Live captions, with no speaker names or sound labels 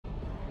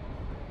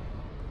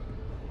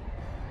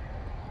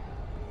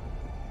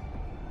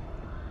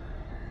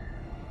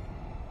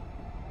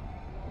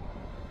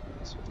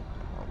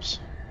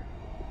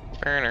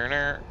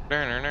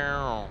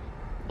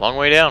Long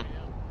way down.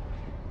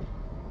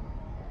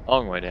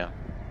 Long way down.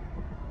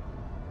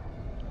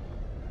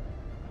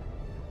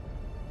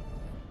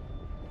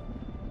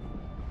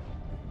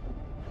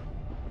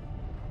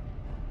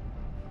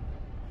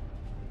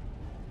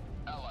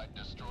 Allied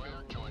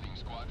destroyer joining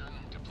squadron,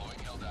 deploying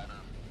Helldiver.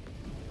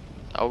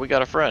 Oh, we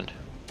got a friend.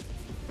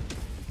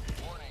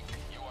 Warning,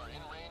 you are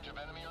in range of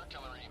enemy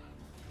artillery.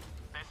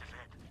 This is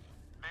it.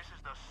 This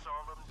is the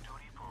solemn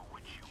duty for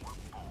which you were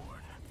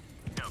born.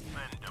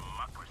 Defend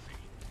democracy.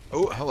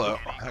 Oh, hello.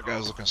 That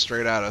guy's looking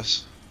straight at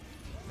us.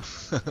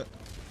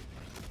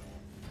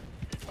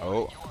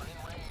 Oh.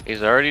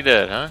 He's already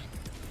dead, huh?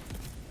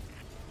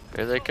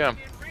 Here they come.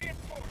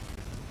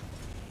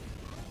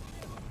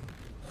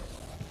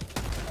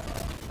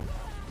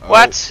 Oh,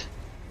 What?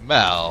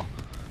 Mel.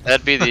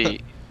 That'd be the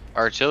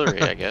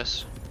artillery, I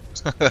guess.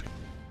 To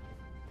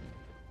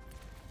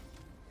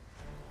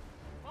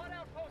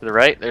the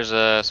right, there's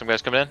some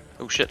guys coming in.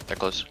 Oh shit, they're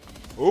close.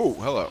 Oh,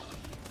 hello.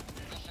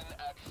 Mission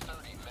at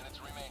 30 minutes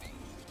remaining.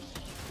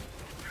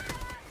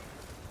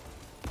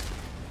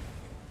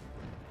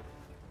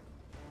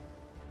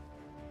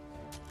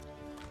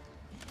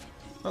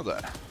 Oh,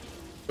 there.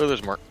 Oh,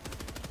 there's more.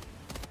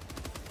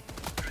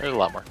 There's a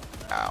lot more.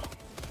 Ow.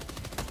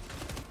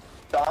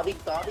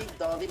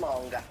 Dodi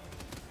monga.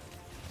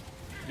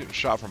 Getting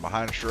shot from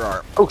behind, sure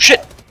are. Oh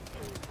shit!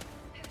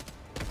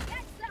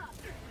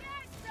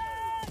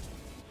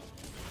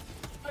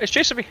 He's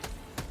chasing me.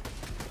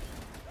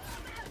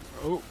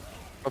 Oh.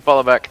 I'll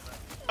follow back.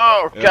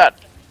 Oh Yeah. god!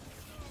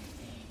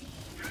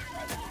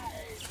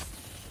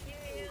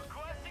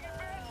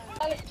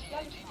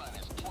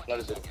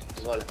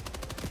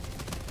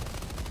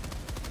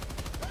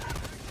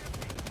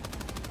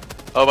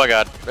 Oh my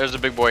god, there's a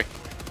big boy.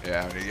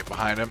 Yeah, I need to get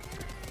behind him.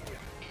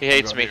 He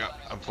hates me.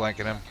 I'm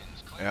flanking him.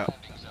 Yeah.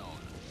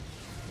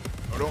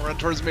 Oh, don't run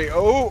towards me.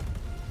 Oh!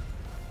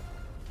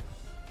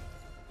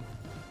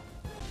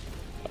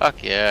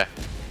 Fuck yeah.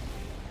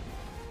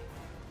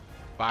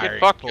 Fire. Get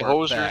fucked, you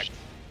hosers.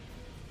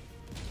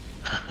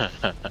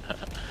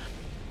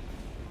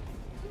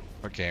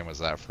 What game was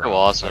that from? Oh,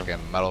 awesome.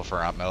 Fucking Medal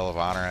of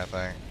Honor, I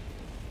think.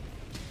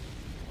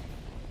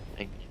 I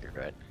think you're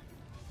right.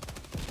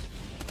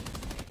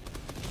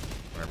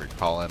 Whenever you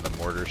call in the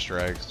mortar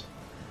strikes.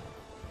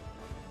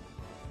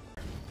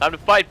 Time to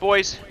fight,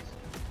 boys!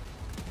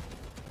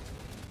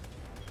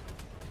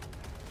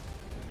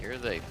 Here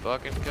they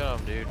fucking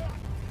come, dude.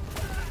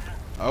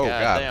 Oh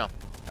god. Damn.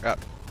 I got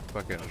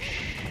fucking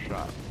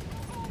shot.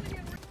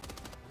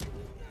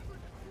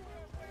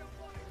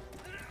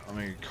 Let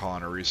me call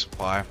in a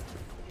resupply.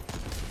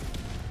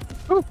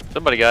 Ooh,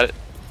 somebody got it.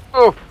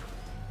 Oh!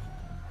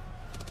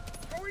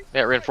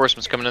 Yeah,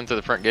 reinforcements coming in through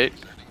the front gate.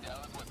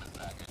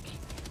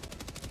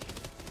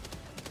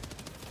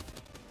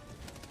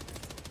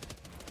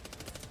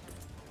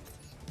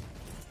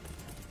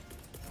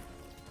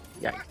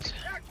 Yikes.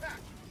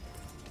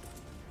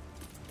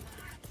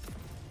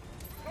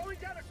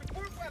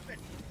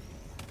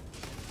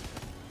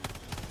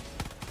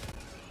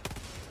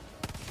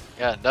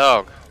 Yeah,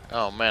 dog.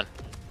 Oh man.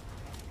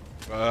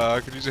 I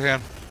could use a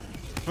hand.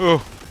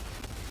 Oh.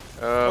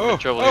 I'm in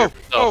trouble oh, here.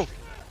 Oh.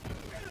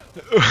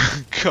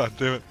 oh. God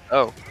damn it.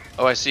 Oh.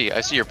 Oh, I see. I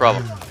see your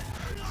problem.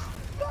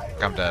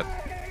 I'm dead.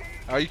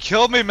 Oh, you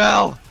killed me,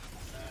 Mel!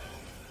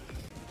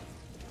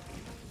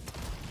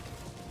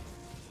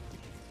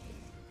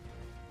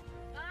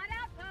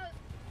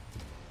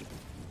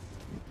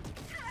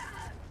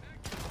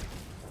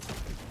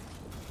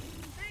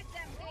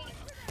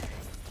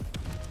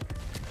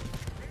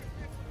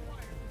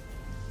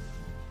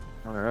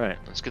 Alright,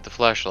 let's get the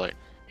flashlight.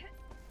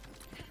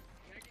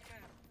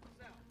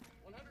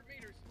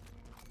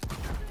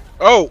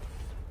 Oh!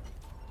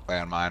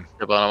 Landmine.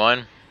 Step on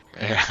mine.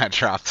 Yeah, I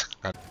dropped.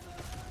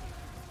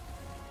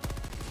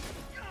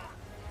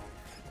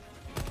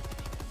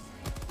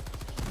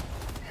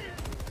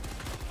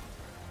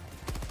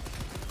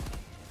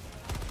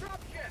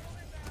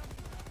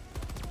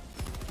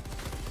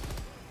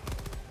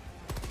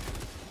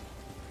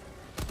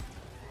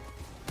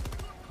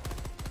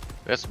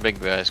 Got some big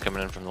guys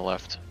coming in from the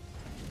left.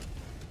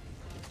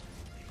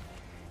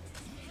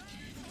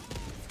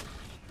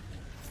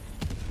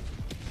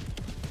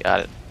 Got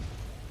it.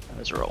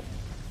 Let's roll.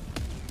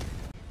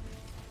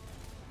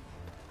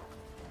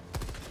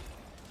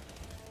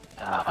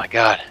 Oh my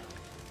god.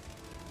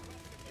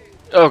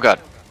 Oh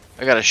god.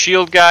 I got a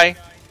shield guy.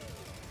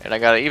 And I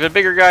got an even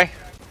bigger guy.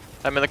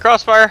 I'm in the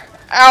crossfire.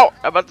 Ow!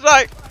 I'm about to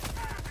die.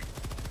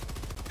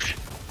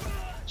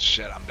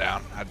 Shit, I'm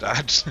down. I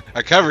died.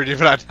 I covered you,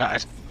 but I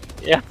died.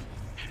 Yeah.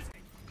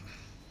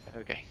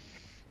 Okay.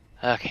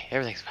 Okay,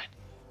 everything's fine.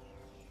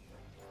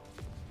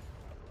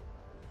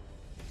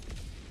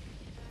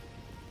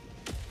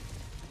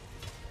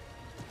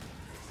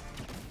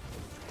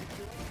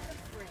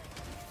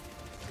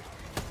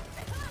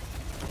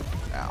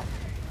 Ow.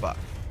 Fuck.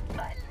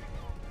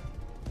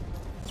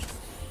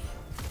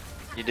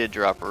 You did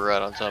drop her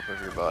right on top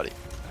of your body.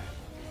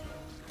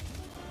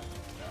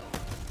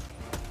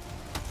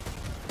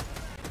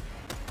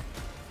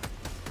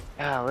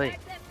 Golly.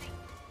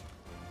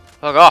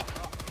 Fuck off.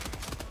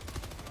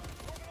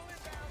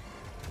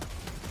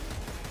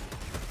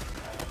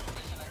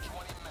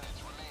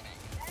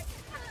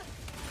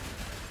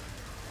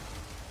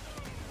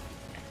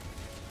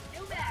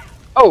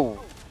 Oh!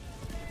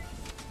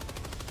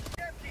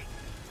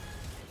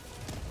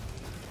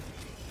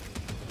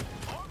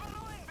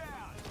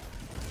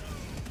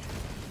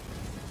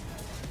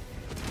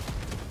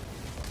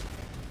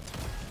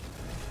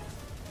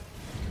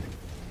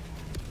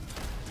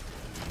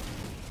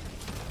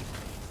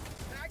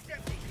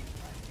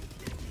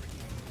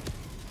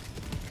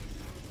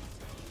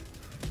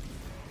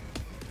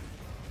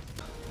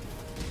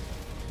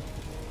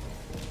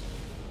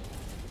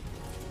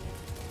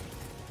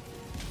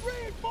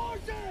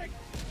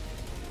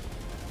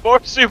 More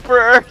Super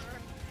Earth!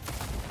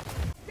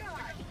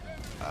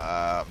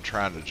 I'm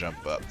trying to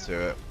jump up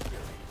to it.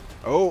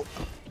 Oh!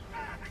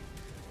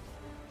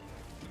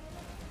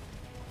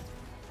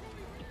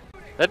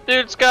 That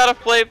dude's got a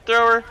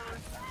flamethrower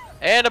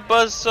and a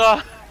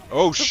buzzsaw.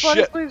 Oh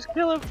Somebody shit! please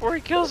kill him before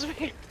he kills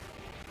me.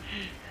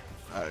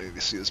 I need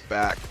to see his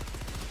back.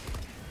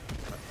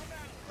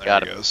 There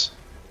Got he him. goes.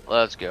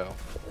 Let's go.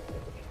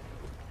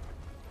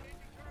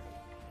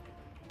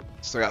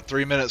 Still got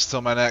 3 minutes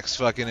till my next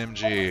fucking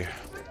MG.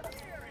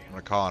 I'm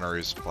gonna call on a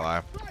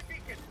resupply.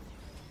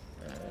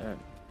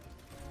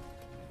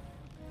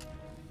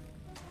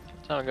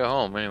 Time to go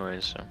home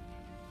anyways, so.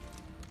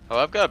 Oh,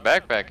 I've got a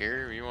backpack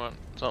here. You want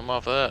something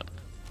off of that?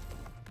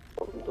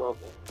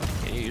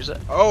 Can you use that?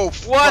 Oh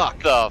What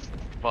fuck! the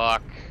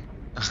fuck?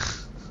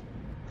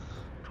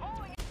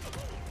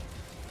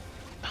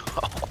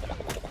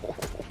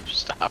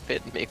 Stop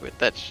hitting me with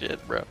that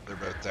shit, bro. They're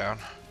both down.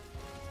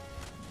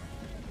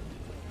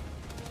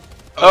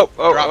 Oh,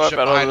 drop oh, ship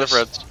all behind their us.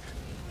 friends.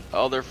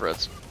 All their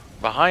friends.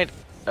 Behind.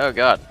 Oh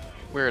god.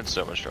 We're in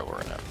so much trouble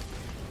right now.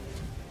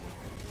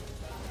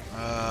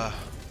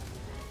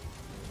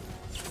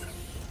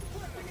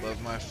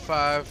 Love my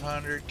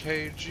 500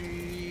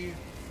 kg.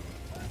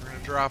 We're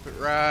gonna drop it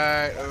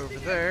right over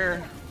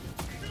there.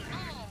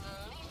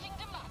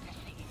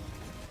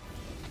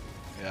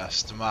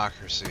 Yes,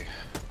 democracy.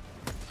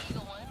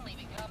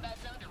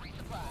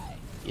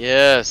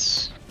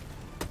 Yes.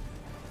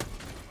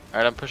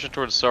 Alright, I'm pushing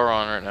towards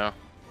Sauron right now.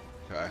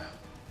 Okay.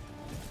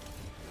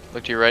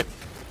 Look to your right.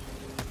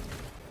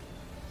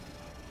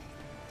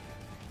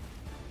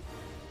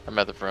 I'm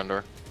at the front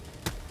door.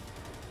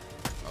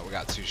 Oh, we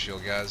got 2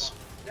 shield guys.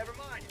 Never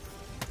mind.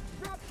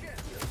 Dropship.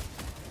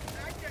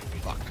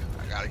 Fuck.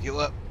 I gotta heal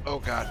up. Oh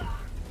god.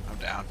 I'm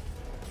down.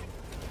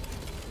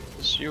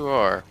 Yes, you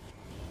are.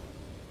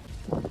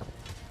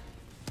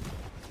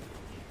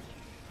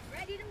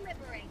 Ready to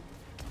liberate.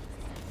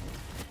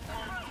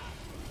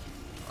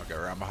 I'll get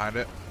around behind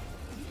it.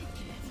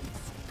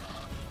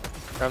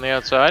 On the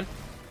outside.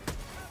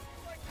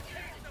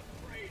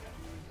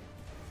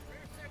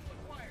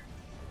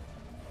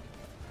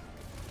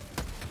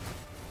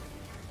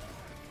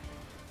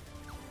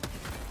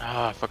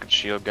 Ah, fucking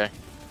shield guy.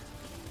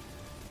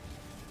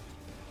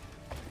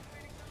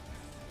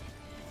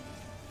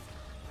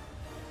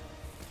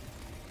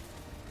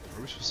 What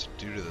are we supposed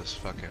to do to this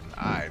fucking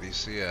eye? Do you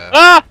see a...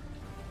 Ah!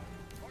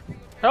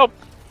 Help!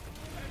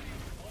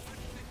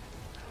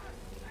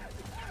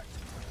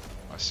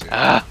 I see it.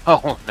 Ah!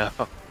 Oh no.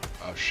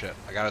 Oh shit.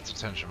 I got its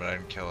attention, but I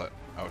didn't kill it.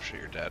 Oh shit,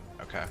 you're dead.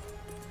 Okay.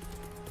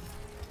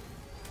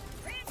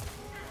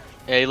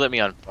 Yeah, he lit me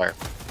on fire.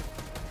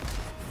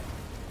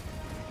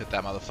 Hit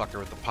that motherfucker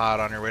with the pod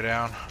on your way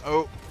down.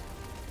 Oh!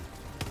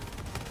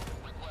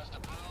 Request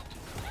approved.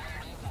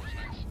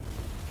 Reinforcements.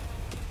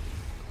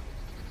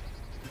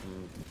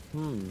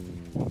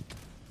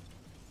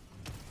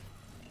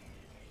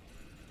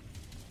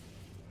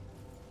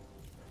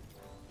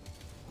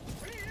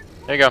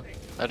 There you go.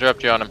 I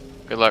dropped you on him.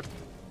 Good luck.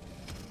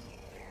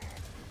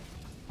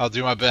 I'll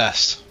do my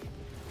best.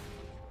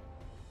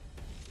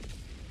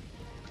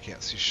 I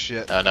can't see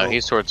shit. Oh no,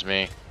 he's towards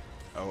me.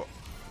 Oh,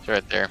 He's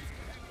right there.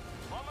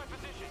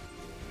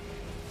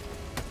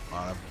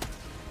 on him.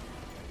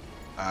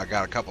 I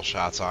got a couple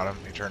shots on him.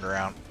 He turned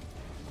around.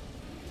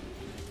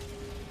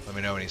 Let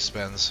me know when he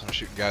spins. I'm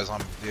shooting guys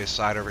on the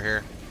side over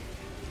here.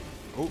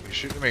 Oh, he's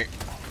shooting me.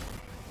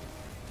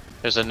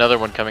 There's another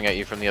one coming at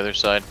you from the other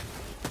side.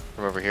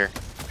 From over here.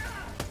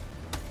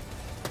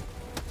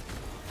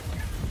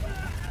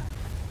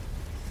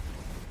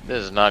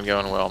 This is not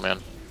going well, man.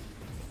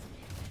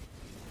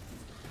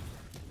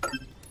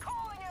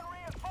 Calling in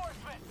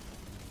reinforcements.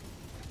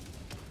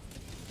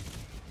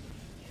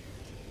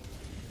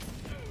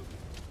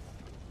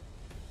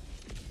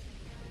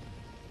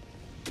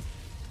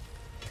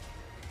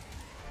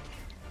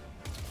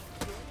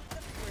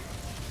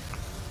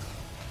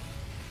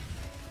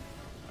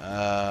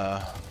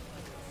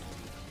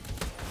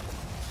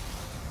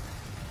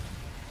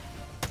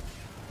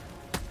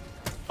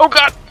 Oh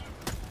god!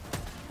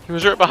 He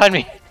was right behind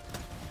me.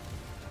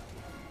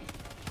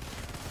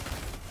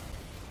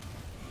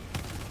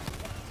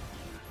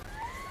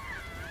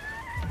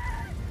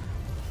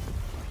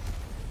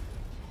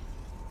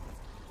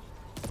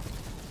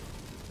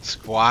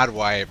 Squad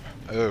wipe.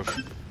 Oof.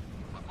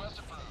 Request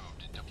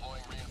approved.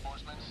 Deploying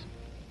reinforcements.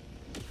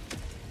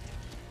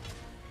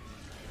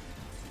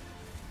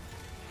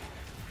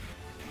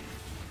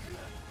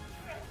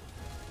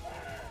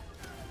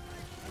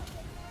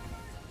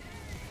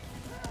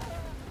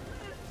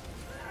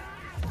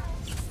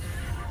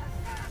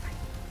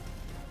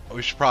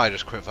 We should probably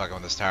just quit fucking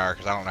with this tower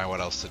because I don't know what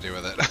else to do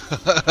with it.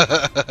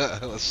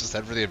 Let's just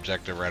head for the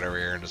objective right over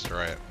here and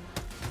destroy it.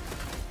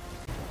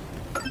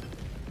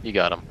 You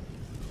got him.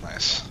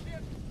 Nice.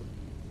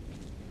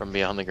 From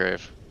beyond the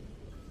grave.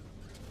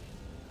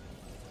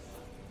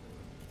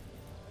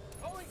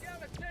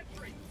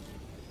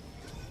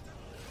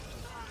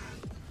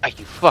 Ah,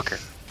 you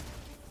fucker.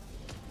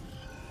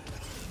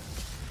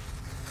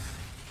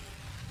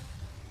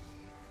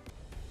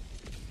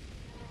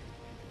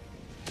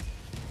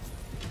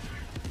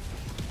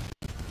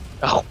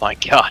 Oh my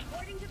god.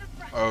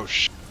 Oh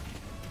sh.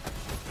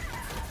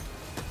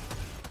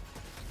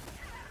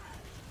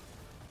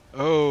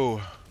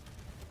 Oh.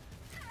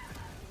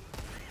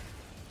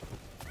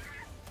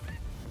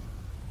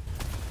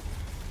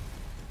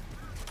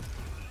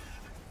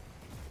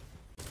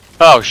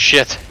 Oh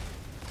shit.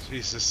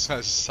 Jesus, I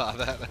just saw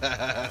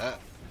that.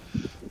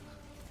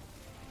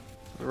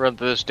 Run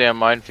through this damn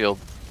minefield.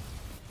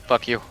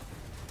 Fuck you.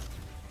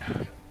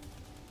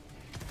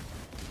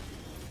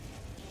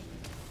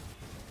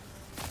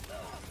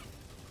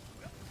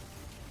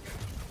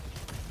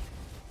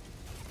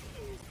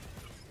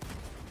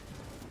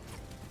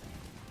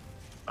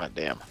 God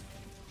damn.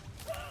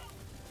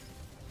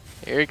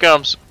 Here he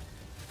comes.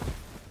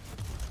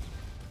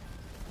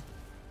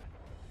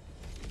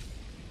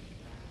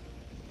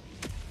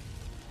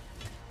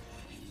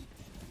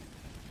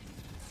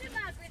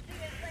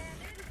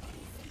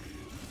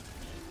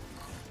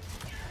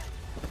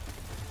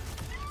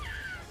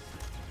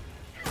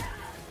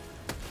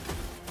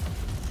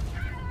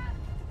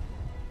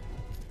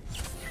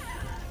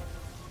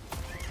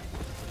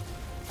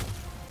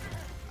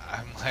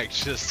 I'm like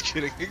just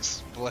getting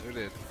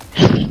exploded.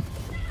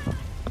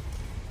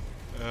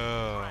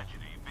 Oh.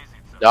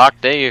 Doc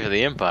Day for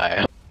the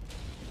Empire.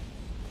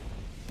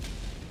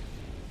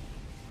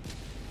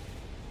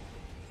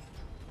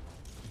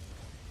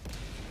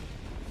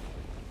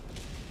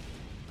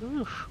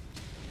 Oof.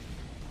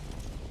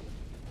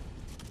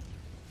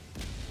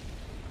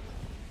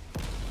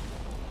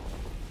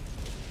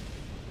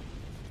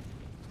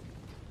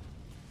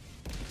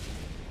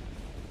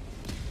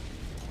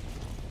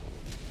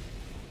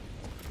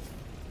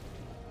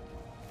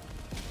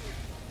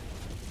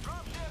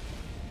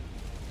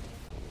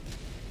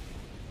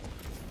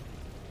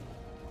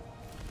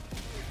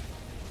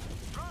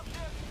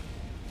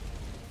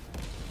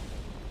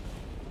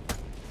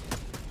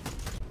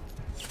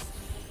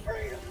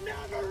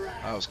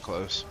 That was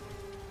close.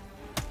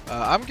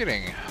 I'm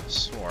getting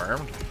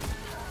swarmed.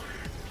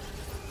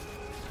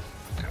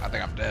 I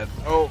think I'm dead.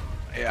 Oh,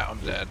 yeah, I'm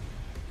dead.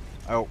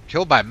 Oh,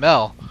 killed by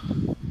Mel.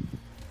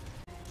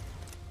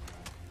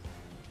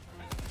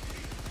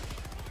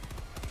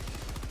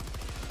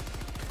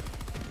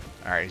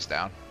 Alright, he's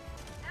down.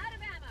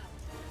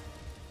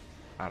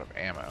 Out of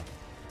ammo. I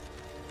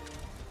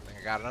think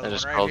I got another I one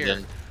just right called here.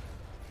 in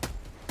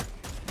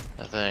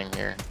a thing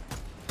here.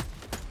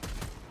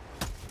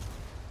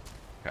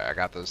 Okay, I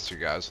got those two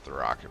guys with the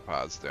rocket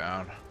pods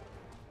down.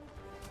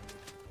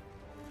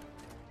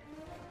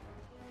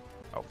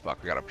 Oh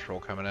fuck, we got a patrol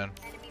coming in.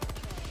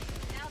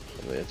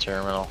 The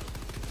terminal.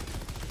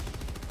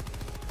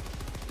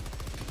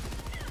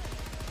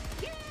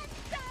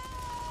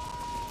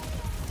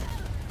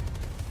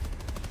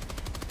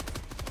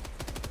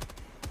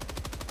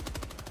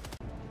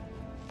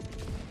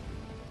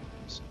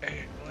 Those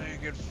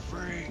eight-legged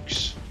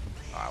freaks.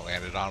 Oh, I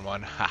landed on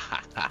one.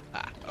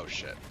 Oh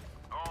shit.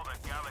 All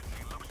the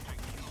galaxy looks to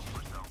you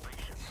for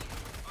salvation.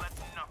 Let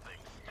nothing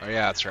Oh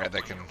yeah, that's right.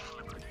 They can.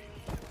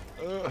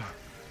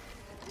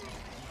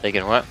 They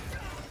can what?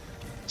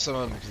 Some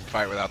of them can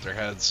fight without their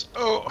heads.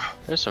 Oh.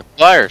 There's some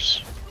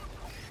flyers.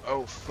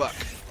 Oh fuck.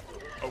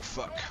 Oh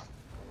fuck.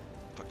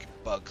 Fucking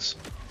bugs.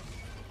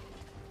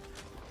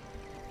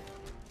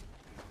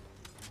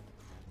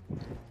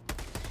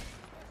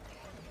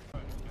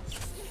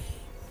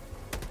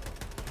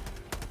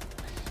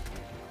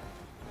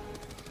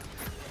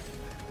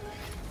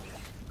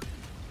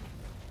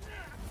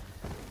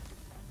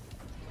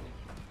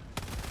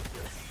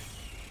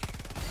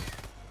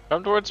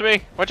 Come towards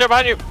me. Watch out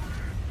behind you.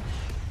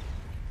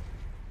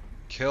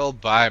 Killed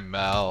by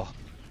Mel.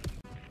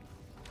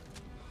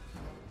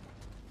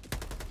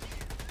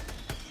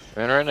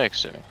 Ran right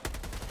next to me.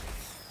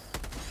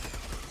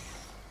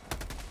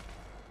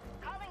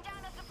 Calling down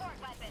a support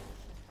weapon.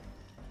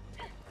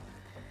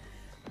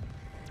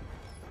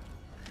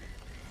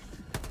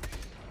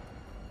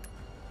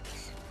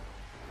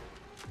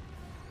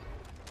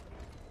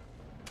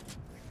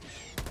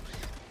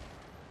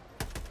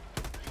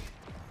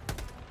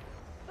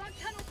 Bug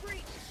tunnel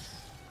breach.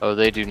 Oh,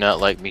 they do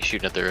not like me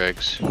shooting at their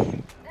eggs.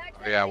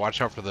 Oh yeah,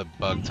 watch out for the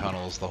bug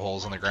tunnels, the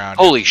holes in the ground.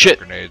 Holy You can throw shit.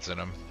 Grenades in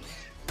them.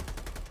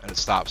 And it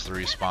stops the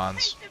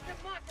respawns. Defensive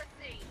democracy.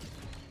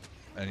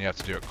 And you have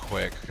to do it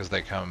quick because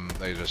they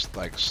just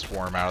like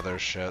swarm out of their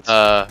shits.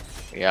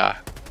 Yeah.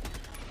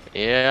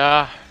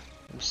 Yeah.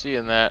 I'm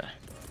seeing that.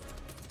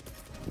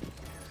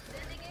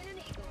 Sending in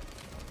an eagle.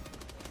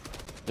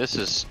 This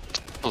is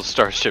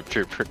Starship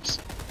Troopers.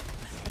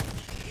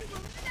 You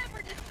will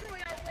never destroy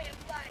our way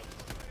of life.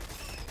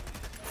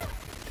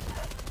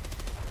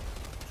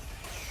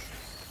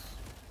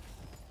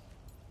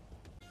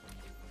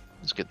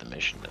 Let's get the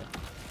mission done.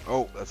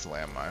 Oh, that's a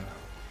landmine.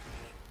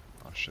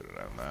 I should have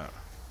done that.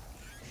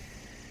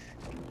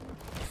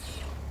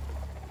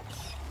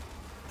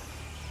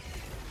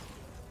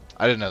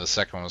 I didn't know the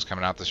second one was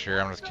coming out this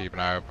year. I'm gonna keep an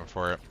eye open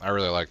for it. I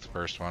really liked the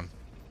first one.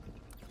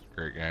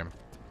 Great game.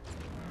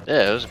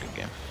 Yeah, it was a good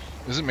game.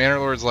 Isn't Manor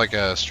Lords like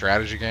a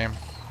strategy game?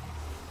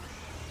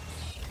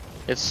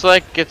 It's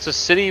like it's a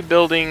city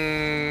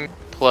building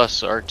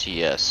plus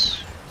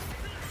RTS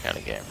kind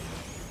of game.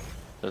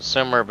 It's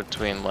somewhere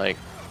between like,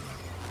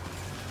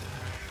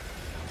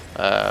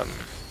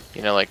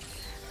 you know, like,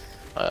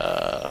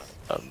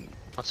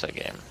 what's that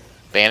game?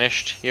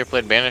 Banished. You ever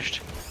played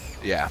Banished?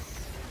 Yeah.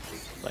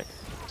 Like,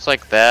 it's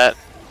like that.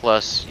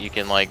 Plus, you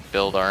can like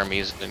build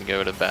armies and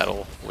go to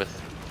battle with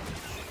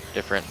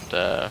different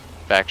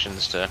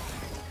factions to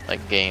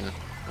like gain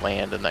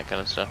land and that kind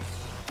of stuff.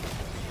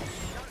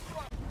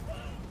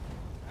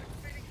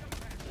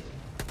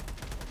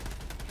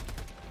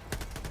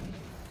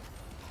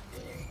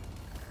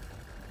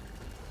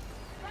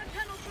 Front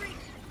tunnel breach.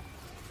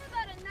 How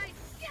about a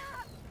nice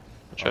gap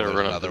I'll try to there's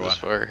run up another to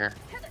this one. fire here. to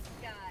the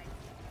sky?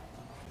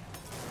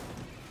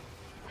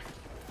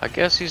 I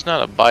guess he's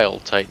not a Bile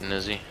Titan,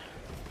 is he?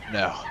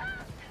 No.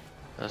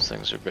 Those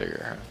things are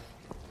bigger, huh?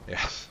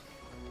 Yeah.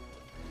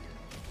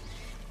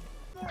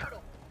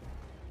 Mortal.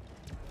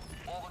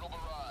 Orbital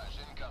barrage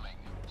incoming.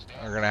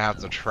 Stand We're gonna have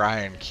to try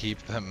and keep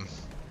them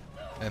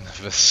in the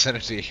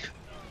vicinity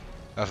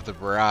of the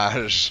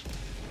barrage,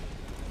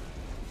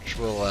 which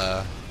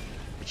will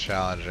be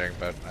challenging,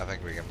 but I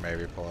think we can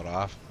maybe pull it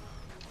off.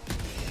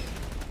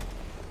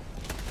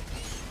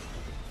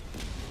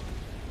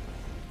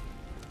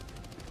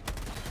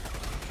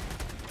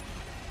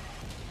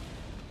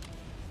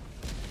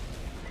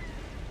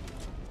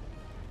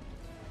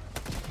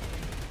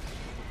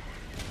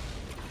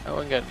 That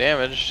one got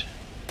damaged.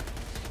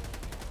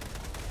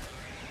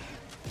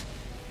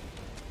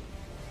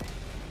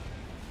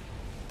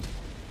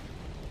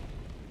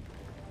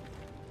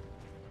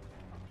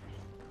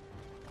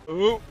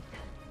 Ooh.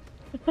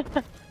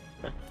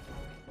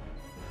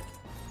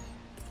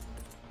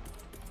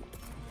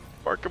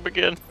 Mark him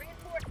again.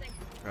 Reinforcing.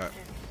 Right.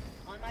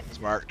 On my It's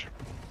marked.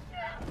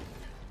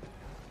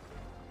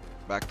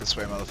 Back this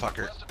way,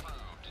 motherfucker. Quest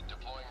approved.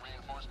 Deploying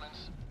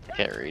reinforcements. I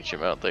can't reach him,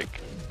 I don't think.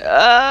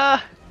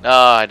 Ah! No,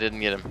 I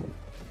didn't get him.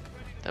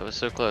 That was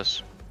so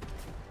close.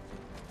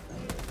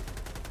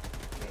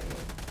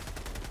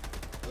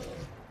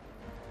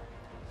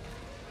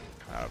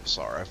 I'm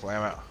sorry,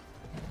 flame it.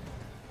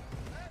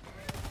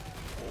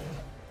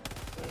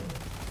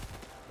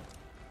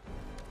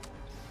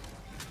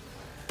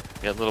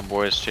 You got little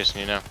boys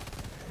chasing you now.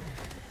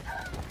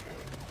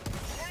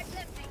 Bag's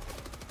empty.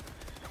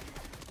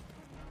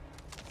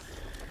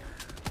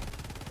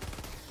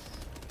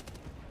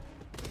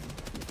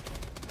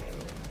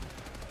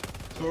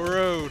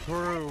 Toro. Bag's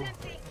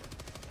empty.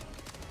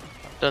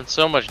 Done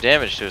so much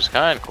damage to his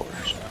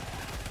hindquarters.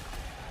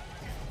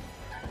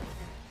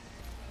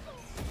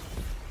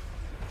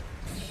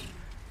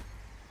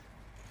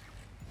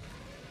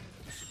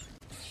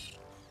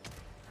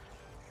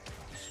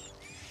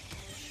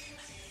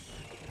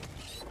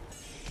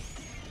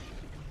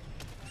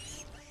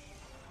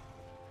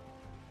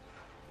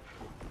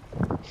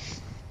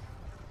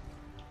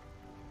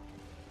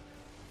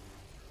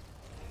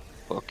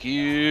 Fuck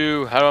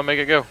you. How do I make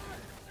it go?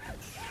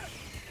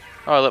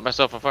 Oh, I lit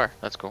myself on fire.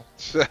 That's cool.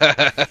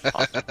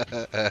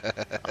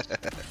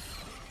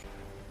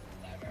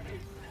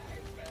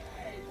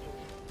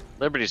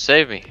 Liberty,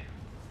 save me.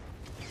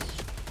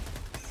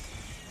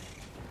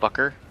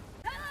 Fucker.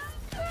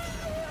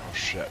 Oh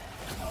shit.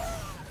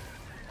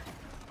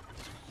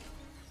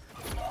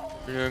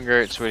 You're doing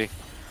great, sweetie.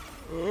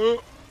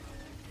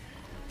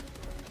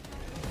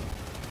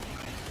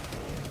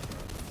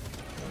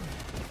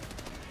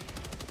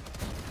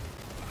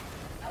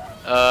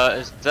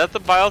 Is that the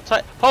Bile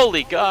Titan?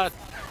 Holy God!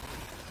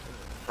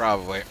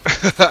 Probably.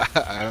 I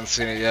haven't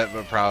seen it yet,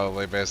 but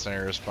probably based on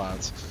your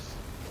response.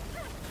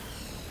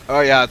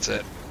 Oh yeah, that's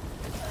it.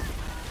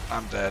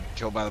 I'm dead.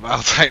 Killed by the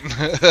Bile Titan.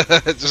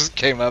 It just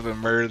came up and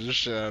murdered the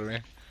shit out of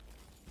me.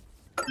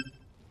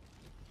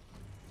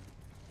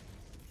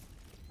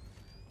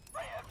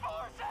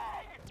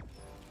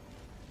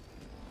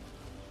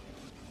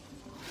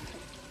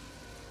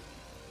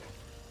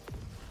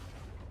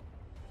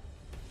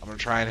 I'm gonna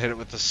try and hit it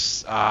with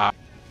this. Join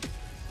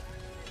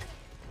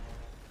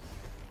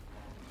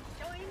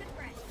the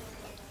fray.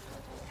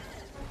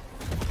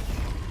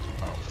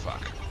 Oh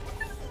fuck.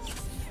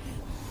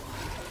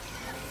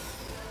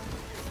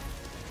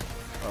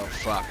 Oh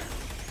fuck.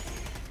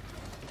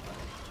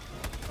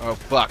 Oh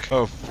fuck.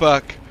 Oh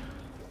fuck.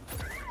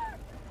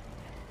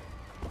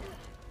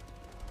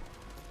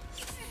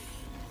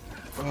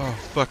 Oh,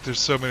 fuck, there's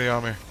so many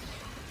on me.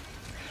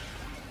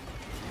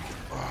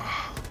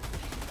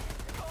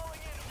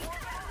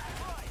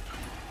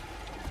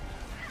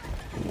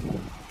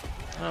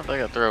 I don't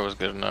think that throw was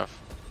good enough.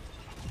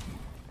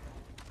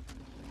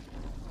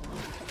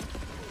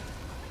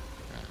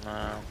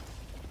 No.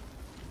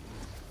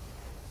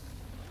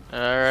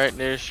 Alright,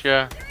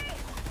 Nishka.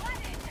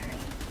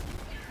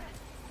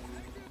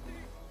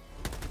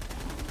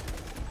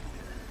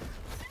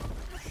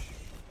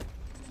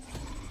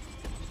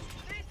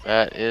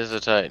 That is a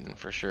Titan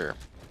for sure.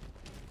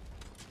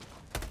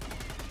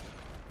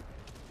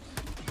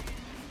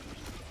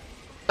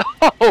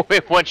 Oh,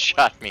 it one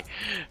shot me.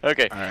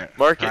 Okay, Alright,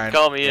 mark it,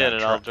 call me in,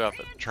 and try- I'll drop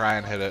it. Try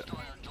and hit it.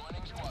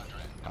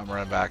 I'm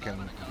running back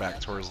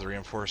towards the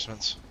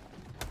reinforcements.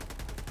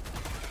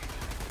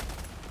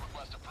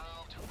 Request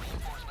approved.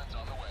 Reinforcements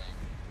on the way.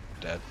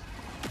 Dead.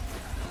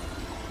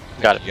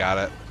 Got it. Got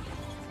it.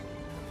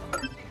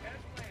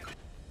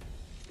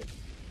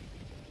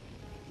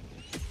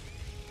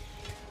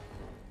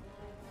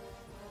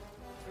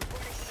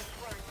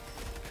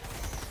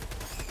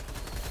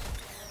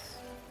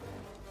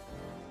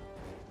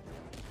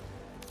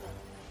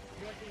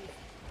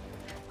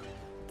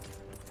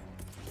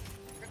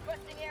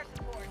 Requesting air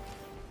support.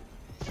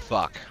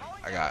 Fuck.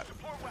 I got.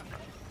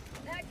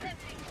 Mag's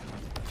empty.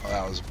 Oh,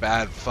 that was a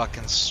bad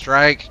fucking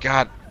strike.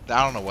 God,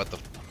 I don't know what the.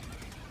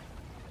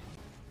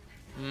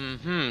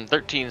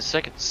 13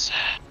 seconds.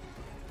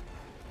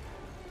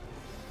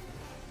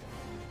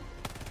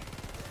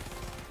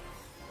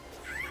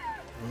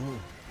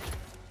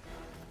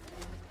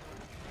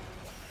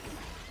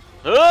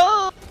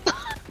 Oh!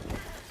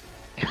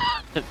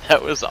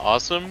 That was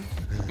awesome,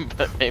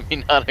 but maybe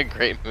not a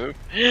great move.